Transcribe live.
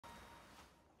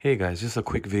Hey guys, just a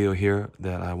quick video here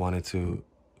that I wanted to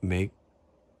make.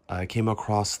 I came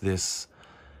across this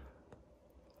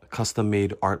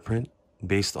custom-made art print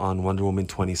based on Wonder Woman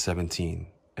 2017,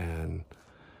 and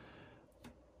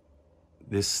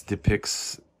this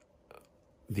depicts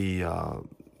the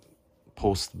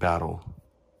post-battle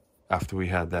after we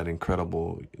had that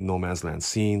incredible no man's land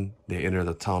scene. They enter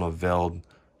the town of Veld.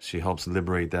 She helps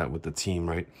liberate that with the team,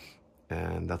 right?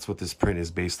 And that's what this print is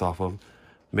based off of.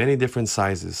 Many different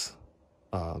sizes,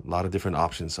 a lot of different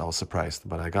options. I was surprised,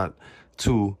 but I got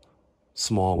two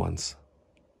small ones.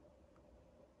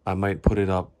 I might put it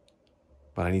up,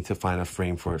 but I need to find a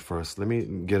frame for it first. Let me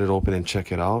get it open and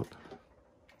check it out.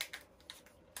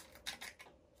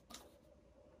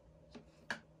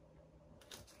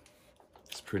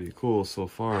 It's pretty cool so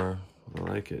far. I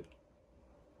like it.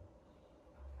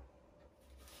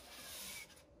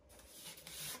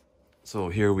 So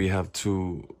here we have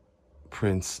two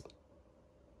prints.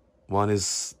 One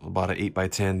is about an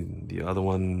 8x10. The other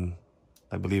one,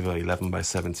 I believe, a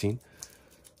 11x17.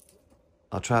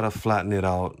 I'll try to flatten it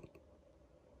out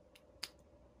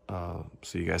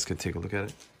so you guys could take a look at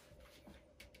it.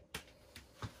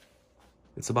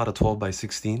 It's about a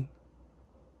 12x16.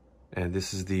 And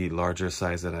this is the larger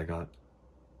size that I got.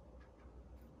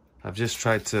 I've just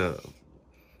tried to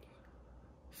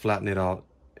flatten it out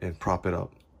and prop it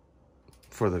up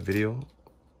for the video.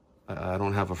 I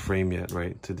don't have a frame yet,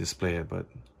 right, to display it, but...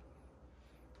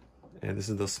 And this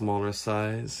is the smaller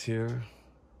size here.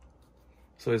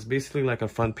 So it's basically like a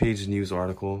front page news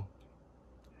article,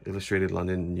 Illustrated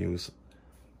London News.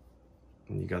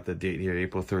 And you got the date here,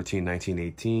 April 13,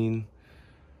 1918.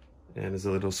 And there's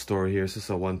a little story here. It's just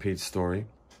a one-page story.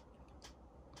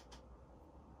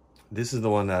 This is the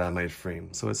one that I might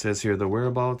frame. So it says here, the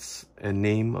whereabouts and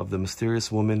name of the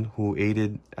mysterious woman who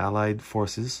aided Allied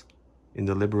forces in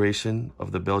the liberation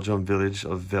of the Belgian village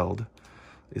of Veld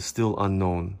is still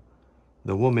unknown.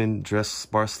 The woman, dressed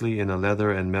sparsely in a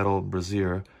leather and metal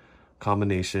brassiere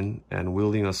combination and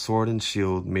wielding a sword and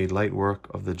shield, made light work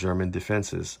of the German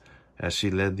defenses as she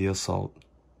led the assault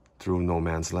through no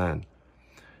man's land.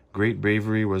 Great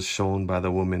bravery was shown by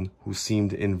the woman, who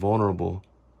seemed invulnerable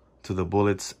to the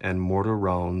bullets and mortar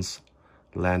rounds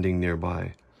landing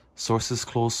nearby. Sources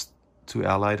close to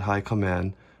Allied High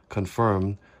Command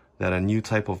confirmed that a new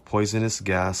type of poisonous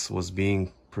gas was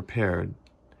being prepared,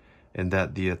 and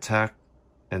that the attack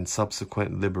and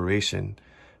subsequent liberation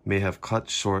may have cut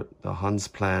short the Huns'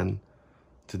 plan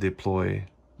to deploy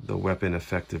the weapon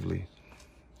effectively.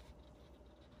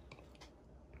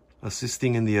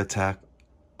 Assisting in the attack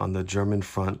on the German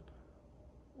front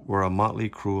were a motley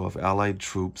crew of Allied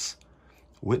troops.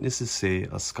 Witnesses say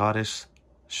a Scottish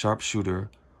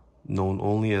sharpshooter known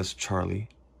only as Charlie,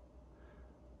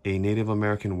 a Native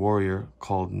American warrior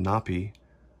called Napi,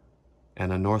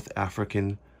 and a North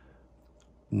African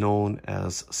known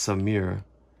as Samir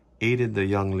aided the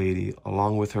young lady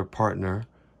along with her partner,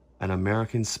 an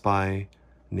American spy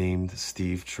named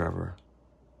Steve Trevor.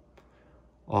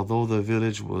 Although the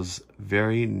village was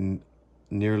very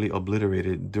nearly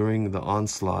obliterated during the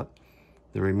onslaught,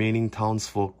 the remaining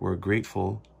townsfolk were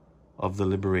grateful of the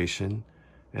liberation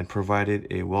and provided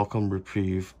a welcome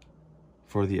reprieve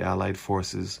for the Allied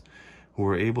forces, who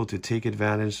were able to take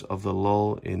advantage of the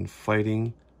lull in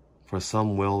fighting for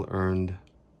some well-earned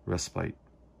respite.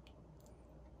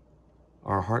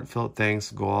 Our heartfelt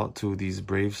thanks go out to these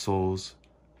brave souls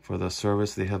for the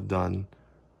service they have done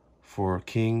for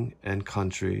king and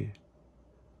country,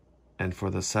 and for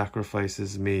the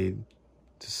sacrifices made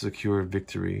to secure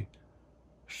victory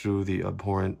through the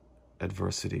abhorrent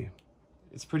adversity.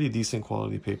 It's pretty decent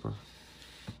quality paper.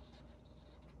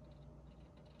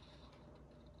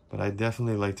 But I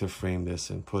definitely like to frame this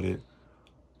and put it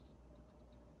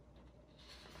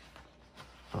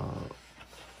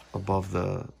above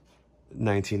the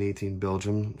 1918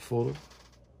 Belgium photo.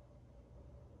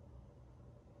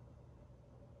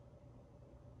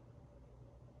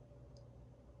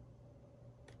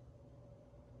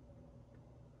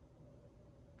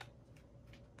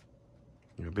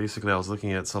 Basically, I was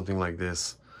looking at something like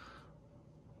this,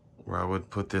 where I would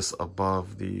put this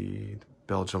above the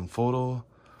Belgium photo.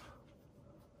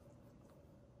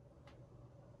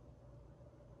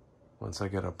 Once I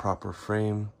get a proper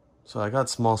frame. So I got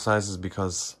small sizes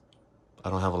because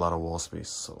I don't have a lot of wall space,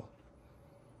 so.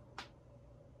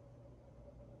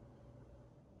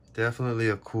 Definitely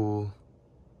a cool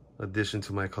addition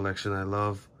to my collection. I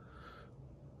love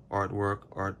artwork,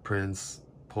 art prints,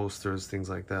 posters, things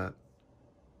like that.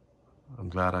 I'm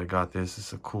glad I got this.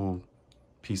 It's a cool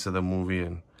piece of the movie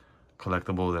and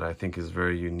collectible that I think is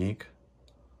very unique.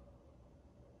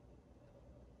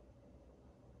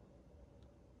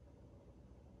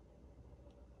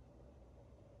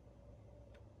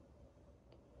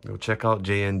 Go check out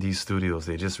JND Studios.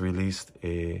 They just released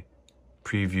a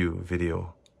preview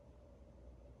video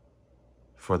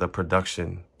for the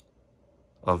production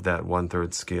of that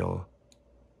 1/3 scale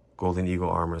Golden Eagle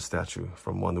armor statue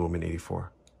from Wonder Woman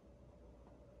 84.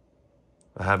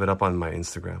 I have it up on my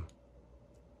Instagram.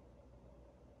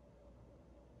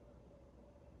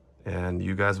 And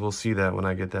you guys will see that when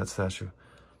I get that statue.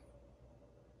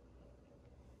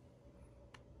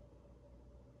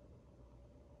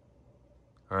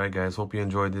 All right, guys. Hope you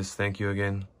enjoyed this. Thank you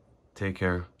again. Take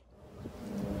care.